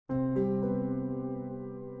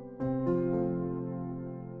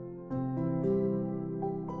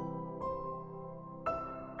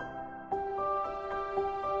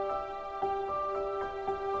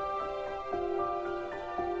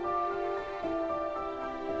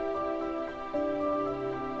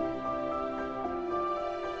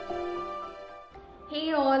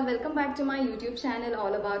Hey all, welcome back to my YouTube channel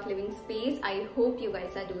all about living space. I hope you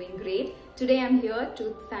guys are doing great. Today I'm here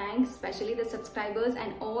to thank especially the subscribers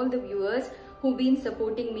and all the viewers who've been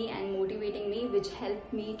supporting me and motivating me, which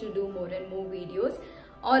helped me to do more and more videos.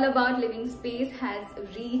 All About Living Space has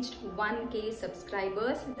reached 1K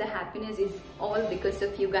subscribers. The happiness is all because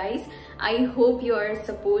of you guys. I hope your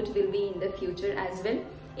support will be in the future as well.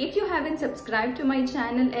 If you haven't subscribed to my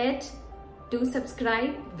channel yet, do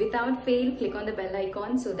subscribe without fail. Click on the bell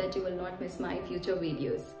icon so that you will not miss my future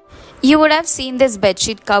videos. You would have seen this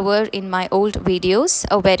bedsheet cover in my old videos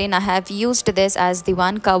wherein I have used this as the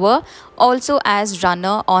one cover, also as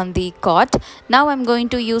runner on the cot. Now I'm going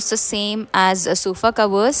to use the same as sofa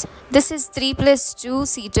covers. This is 3+2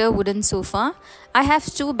 seater wooden sofa. I have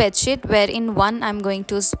two bedsheet wherein one I'm going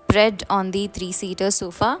to spread on the 3-seater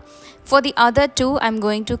sofa. For the other two, I'm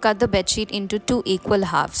going to cut the bedsheet into 2 equal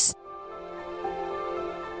halves.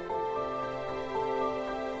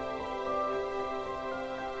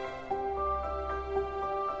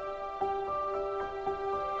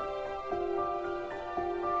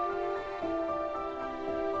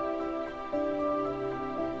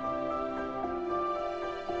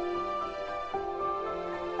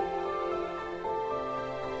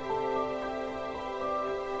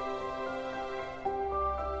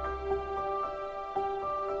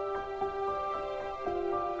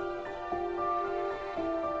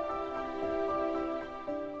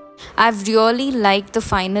 I've really liked the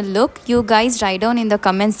final look. You guys write down in the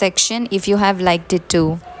comment section if you have liked it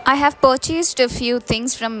too. I have purchased a few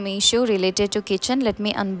things from Meesho related to kitchen. Let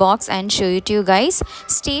me unbox and show it to you guys.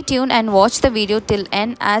 Stay tuned and watch the video till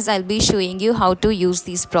end as I'll be showing you how to use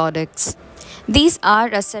these products. These are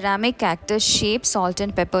a ceramic cactus shaped salt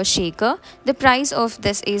and pepper shaker. The price of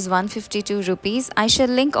this is 152 rupees. I shall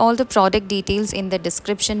link all the product details in the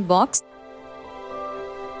description box.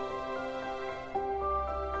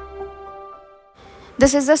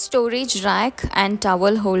 This is a storage rack and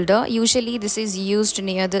towel holder. Usually this is used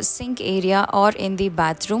near the sink area or in the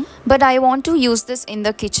bathroom. But I want to use this in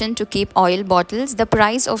the kitchen to keep oil bottles. The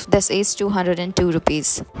price of this is 202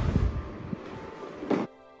 rupees.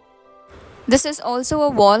 This is also a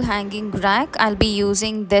wall hanging rack. I'll be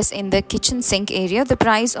using this in the kitchen sink area. The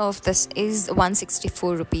price of this is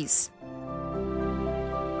 164 rupees.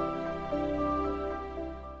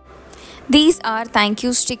 These are thank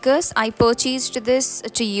you stickers. I purchased this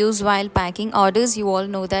to use while packing orders. You all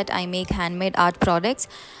know that I make handmade art products.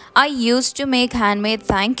 I used to make handmade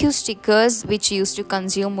thank you stickers which used to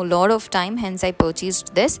consume a lot of time, hence I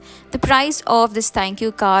purchased this. The price of this thank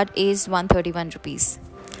you card is 131 rupees.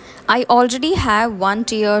 I already have one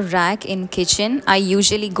tier rack in kitchen. I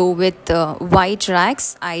usually go with white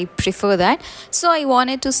racks. I prefer that. So I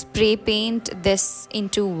wanted to spray paint this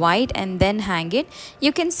into white and then hang it.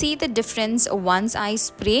 You can see the difference once I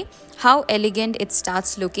spray, how elegant it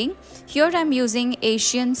starts looking. Here I'm using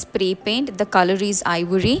Asian spray paint. The color is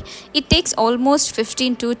ivory. It takes almost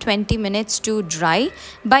 15 to 20 minutes to dry.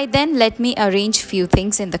 By then, let me arrange few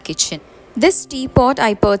things in the kitchen. This teapot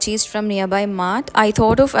I purchased from nearby mart. I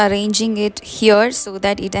thought of arranging it here so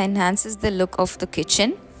that it enhances the look of the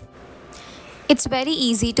kitchen. It's very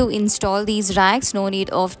easy to install these racks, no need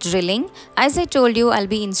of drilling. As I told you, I'll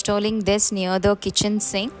be installing this near the kitchen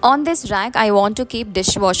sink. On this rack, I want to keep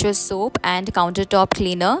dishwasher soap and countertop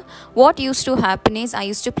cleaner. What used to happen is I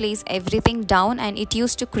used to place everything down and it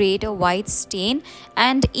used to create a white stain,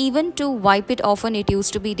 and even to wipe it often it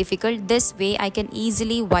used to be difficult. This way I can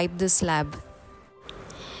easily wipe the slab.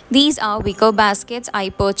 These are wicker baskets. I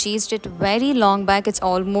purchased it very long back. It's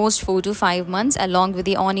almost 4 to 5 months, along with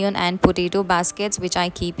the onion and potato baskets which I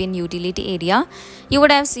keep in utility area. You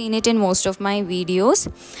would have seen it in most of my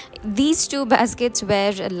videos. These two baskets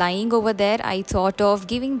were lying over there. I thought of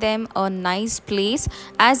giving them a nice place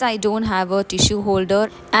as I don't have a tissue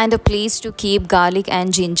holder and a place to keep garlic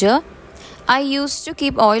and ginger. I used to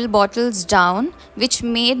keep oil bottles down, which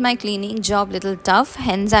made my cleaning job little tough.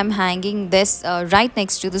 Hence, I'm hanging this right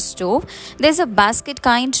next to the stove. There's a basket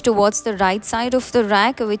kind towards the right side of the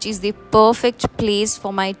rack, which is the perfect place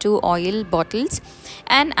for my 2 oil bottles.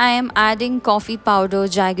 And I am adding coffee powder,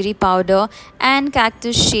 jaggery powder, and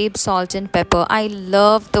cactus shaped salt and pepper. I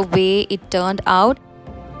love the way it turned out.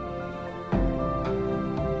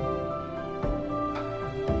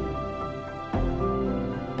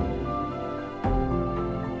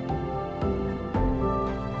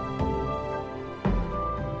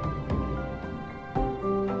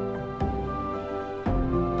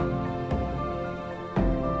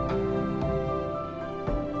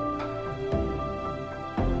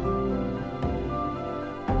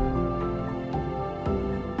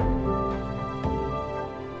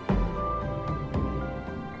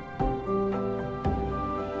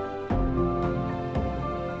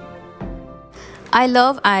 I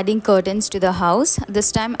love adding curtains to the house.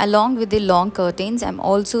 This time, along with the long curtains, I'm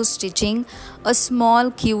also stitching a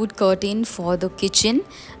small cute curtain for the kitchen.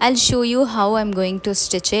 I'll show you how I'm going to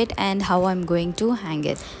stitch it and how I'm going to hang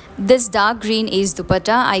it. This dark green is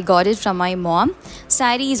dupatta. I got it from my mom.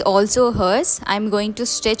 Sari is also hers. I'm going to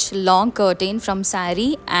stitch long curtain from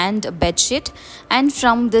sari and bedsheet. And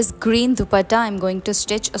from this green dupatta, I'm going to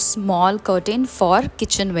stitch a small curtain for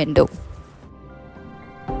kitchen window.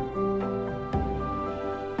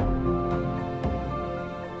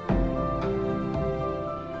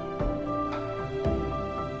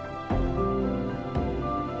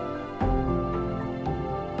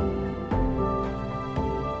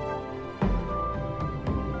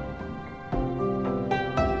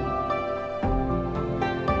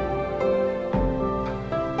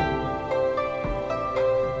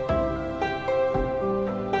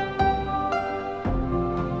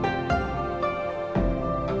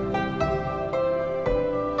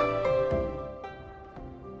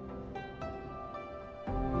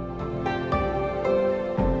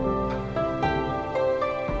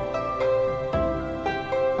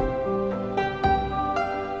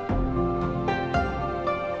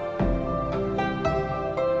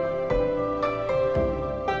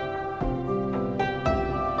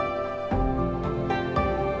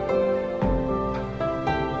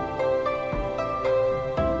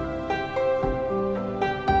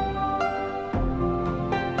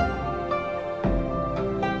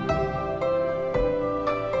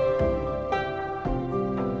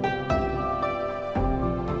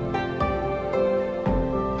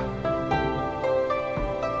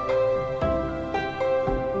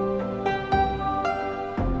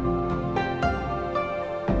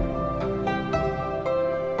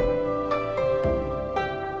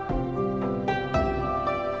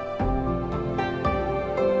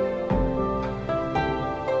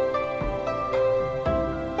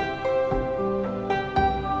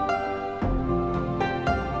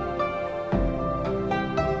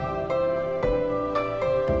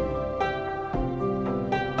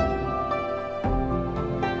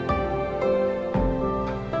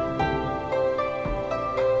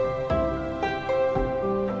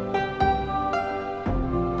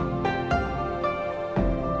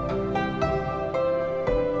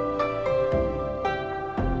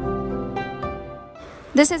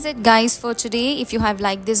 This is it guys for today. If you have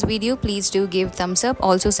liked this video, please do give thumbs up.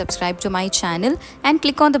 Also subscribe to my channel and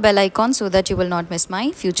click on the bell icon so that you will not miss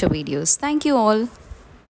my future videos. Thank you all.